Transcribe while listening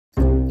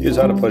Here's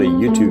how to put a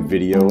YouTube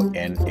video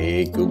in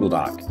a Google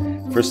Doc.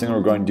 First thing we're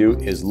going to do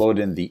is load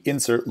in the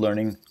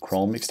InsertLearning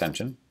Chrome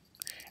extension.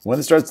 When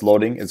it starts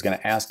loading, it's going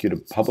to ask you to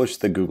publish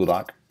the Google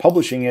Doc.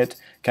 Publishing it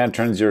kind of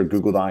turns your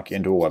Google Doc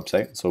into a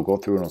website. So we'll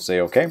go through and we'll say,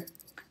 okay,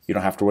 you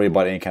don't have to worry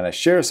about any kind of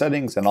share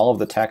settings, and all of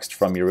the text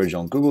from your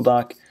original Google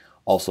Doc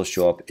also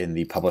show up in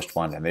the published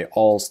one, and they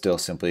all still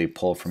simply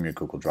pull from your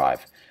Google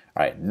Drive.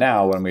 All right,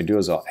 now what I'm going to do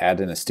is I'll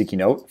add in a sticky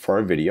note for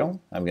our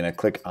video. I'm going to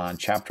click on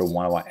chapter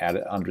 1. I want to add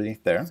it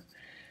underneath there.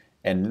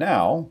 And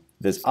now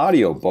this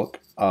audio book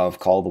of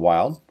Call of the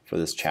Wild for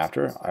this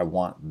chapter, I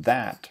want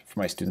that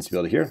for my students to be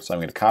able to hear. So I'm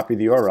going to copy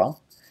the URL.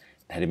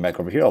 Heading back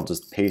over here, I'll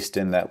just paste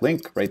in that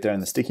link right there in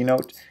the sticky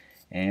note.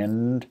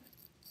 And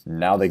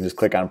now they can just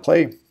click on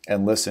play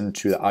and listen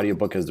to the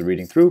audiobook as they're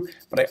reading through.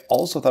 But I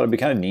also thought it'd be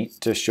kind of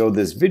neat to show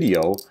this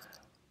video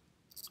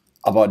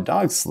about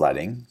dog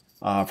sledding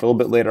for a little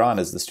bit later on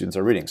as the students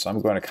are reading. So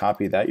I'm going to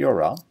copy that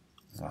URL.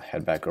 I'll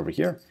head back over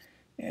here,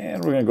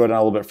 and we're going to go down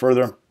a little bit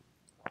further.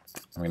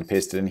 I'm going to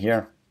paste it in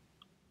here.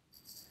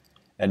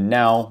 And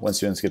now, when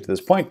students get to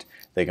this point,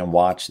 they can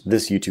watch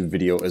this YouTube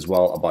video as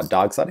well about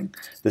dog sledding.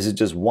 This is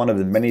just one of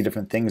the many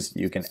different things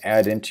you can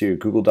add into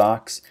Google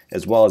Docs,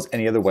 as well as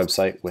any other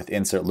website with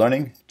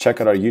InsertLearning. Check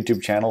out our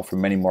YouTube channel for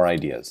many more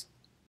ideas.